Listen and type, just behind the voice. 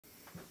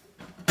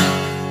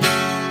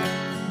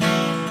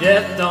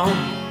Death don't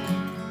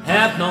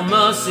have no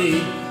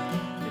mercy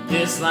in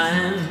this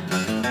land.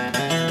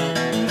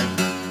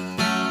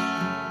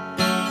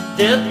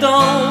 Death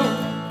don't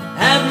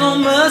have no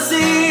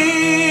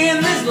mercy in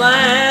this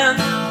land.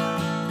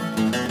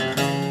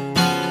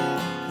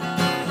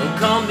 They'll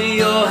come to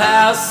your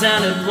house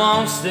and it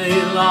won't stay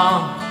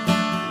long.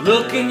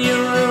 Look in your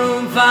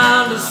room,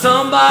 find that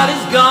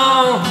somebody's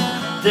gone.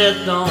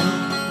 Death don't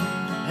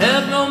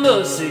have no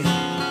mercy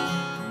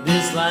in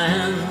this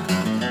land.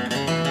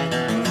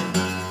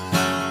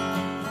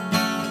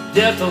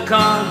 Death will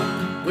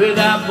come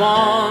without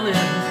warning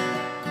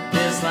in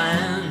this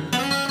land.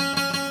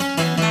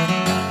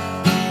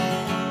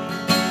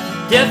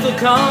 Death will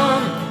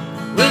come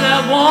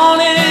without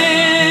warning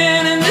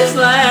in this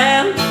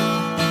land.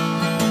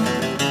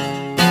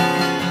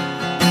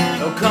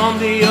 They'll come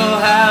to your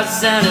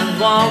house and it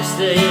won't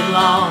stay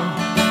long.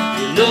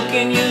 You look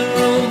in your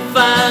room,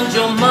 find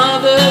your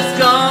mother's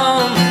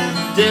gone.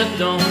 Death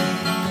don't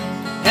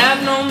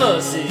have no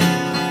mercy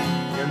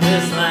in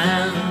this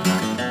land.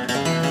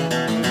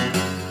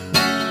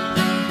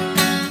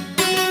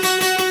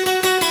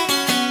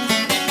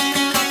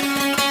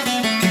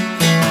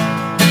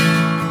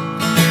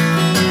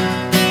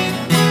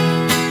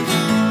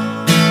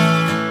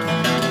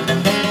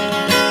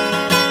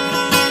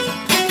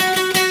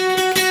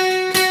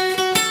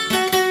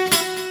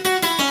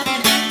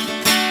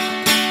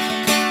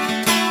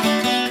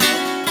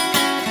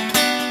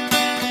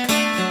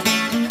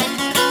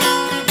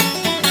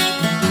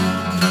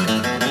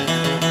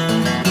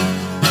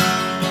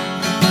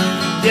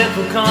 Death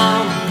will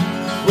come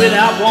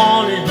without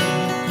warning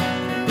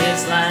in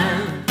this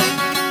land.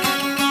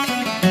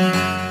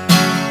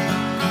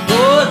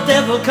 Oh,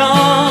 death will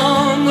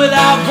come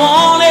without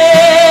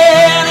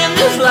warning in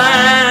this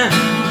land.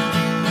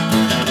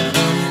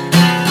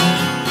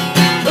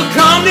 They'll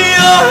come to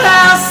your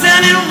house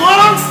and it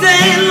won't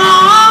stay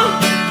long.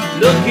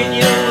 Look in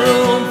your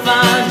room,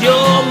 find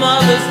your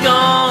mother's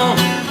gone.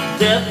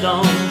 Death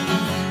don't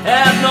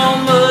have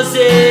no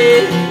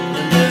mercy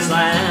in this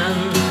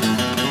land.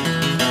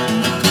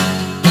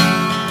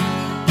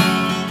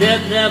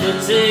 Death never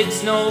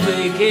takes no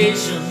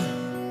vacation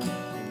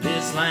in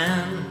this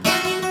land.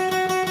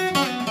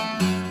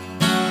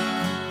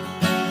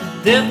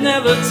 Death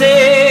never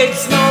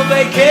takes no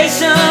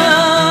vacation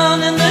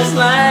in this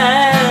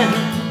land.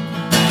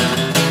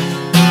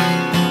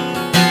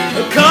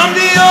 They'll come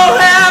to your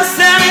house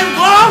and it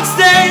won't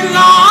stay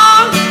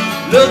long.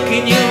 Look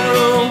in your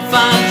room,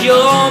 find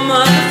your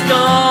mother's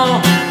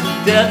gone.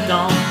 Death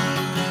don't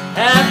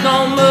have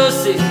no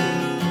mercy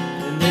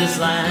in this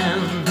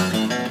land.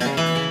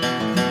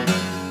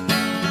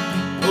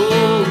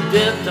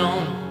 Death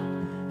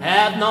don't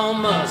have no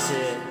mercy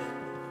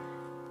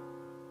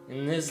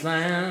in this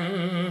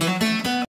land.